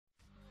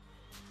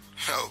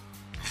Oh.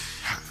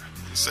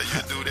 So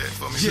you do that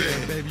for me,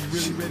 baby, you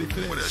really ready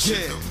for that? What else you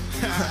do?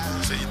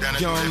 So you down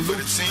there do that for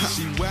the team?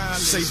 She wildin',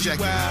 Say she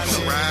Jackie,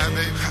 wildin'. ride,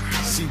 baby.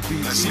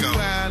 Let's go.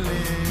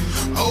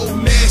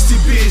 Old nasty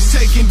bitch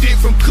taking dick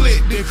from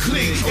click to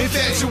click.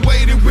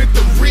 Infatuated with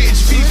the rich,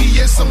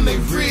 VVS on they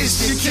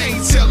wrist. You can't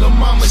tell her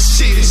mama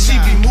shit, and she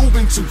be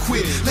moving too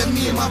quick. Let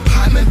me and my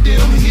partner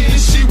down here, and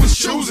she was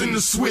choosing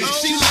to switch.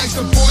 She likes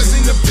the boys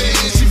in the bed,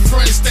 she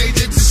front stage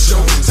at the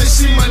show. Say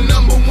she my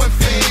 #1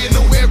 fan,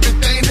 know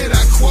everything that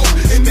I quote,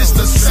 and it's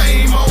the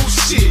same old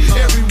shit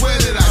everywhere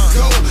that I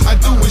go. I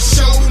do a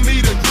show,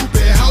 me the group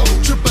at hoe,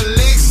 triple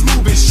X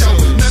moving show.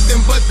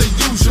 Nothing but the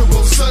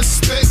usual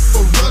suspect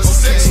for us.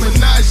 Sex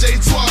menage a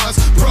trois,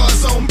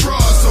 bras on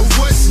bras. So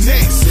what's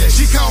next?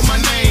 She called my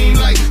name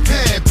like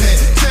Pat Pat.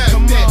 Tap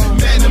that,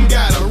 man, them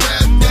gotta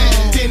rap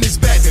that. Then it's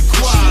back to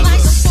quality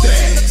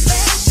stats.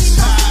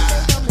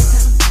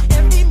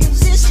 Every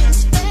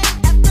musician's back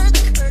after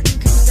the curtain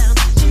comes down.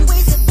 She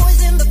waits for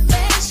boys in the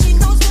back. She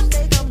knows when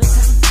they come to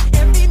town.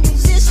 Every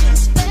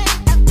musician's back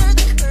after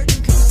the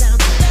curtain comes down.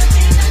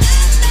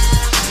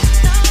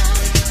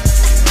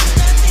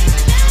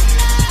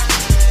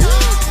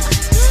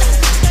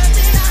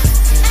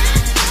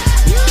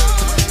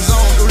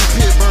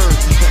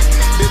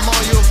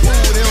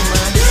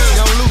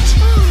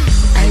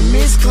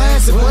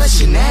 Classy, but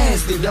she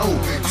nasty though.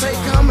 Say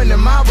coming to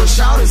my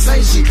shout and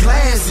say she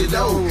classy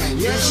though.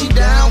 Yeah, she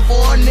down for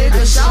a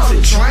nigga, shout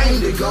it,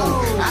 trained to go.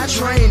 I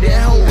trained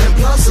that hoe, and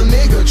plus a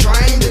nigga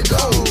trained to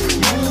go.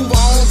 Move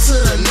on to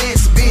the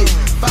next bitch.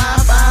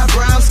 5'5"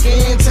 brown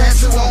skin,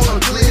 tattoo on her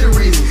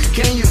clitoris.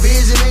 Can you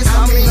vision this?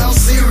 I mean, I'm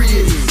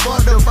serious. For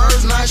the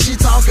first night she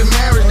talking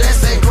marriage,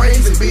 that's that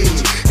crazy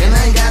bitch. And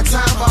I ain't got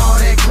time for all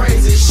that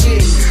crazy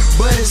shit.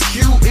 But it's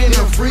cute in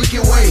a freaky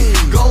way.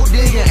 Go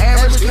digging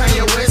average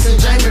Kanye West and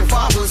Jamie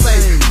Foxx would say,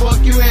 fuck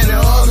you and the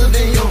other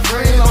than your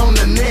friend on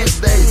the next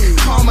day.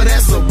 Karma,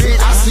 that's a bitch.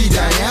 I see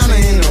Diana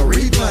in the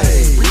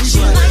replay. She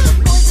likes the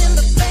boys in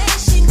the back.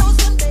 She knows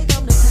when they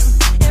come to town.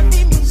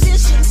 Every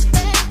musician's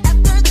back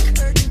after the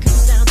curtain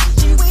comes down.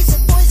 She waits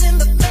for boys in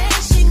the back.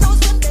 She knows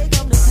when they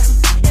come to town.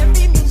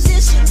 Every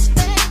musician's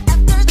back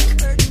after the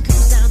curtain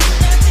comes down.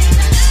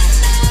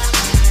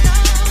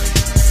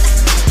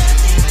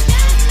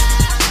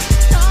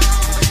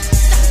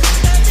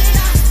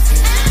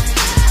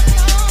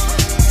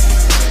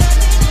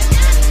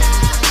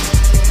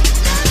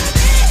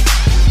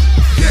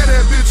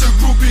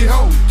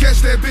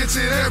 Catch that bitch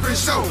at every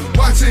show.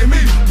 Watching me,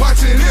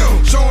 watching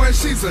him, showing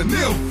she's a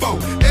nympho.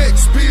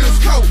 X-Pills,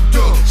 coke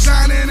duck,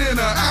 shining in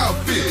her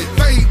outfit.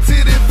 Fake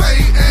titty,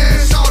 fake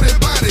ass, all that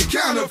body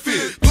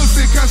counterfeit.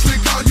 Pussy constantly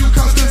call you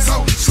constant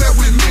so. Slept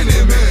with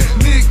many man,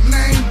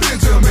 nickname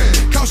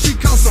Benjamin, cause she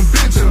called some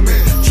Benjamin.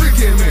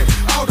 Tricking man,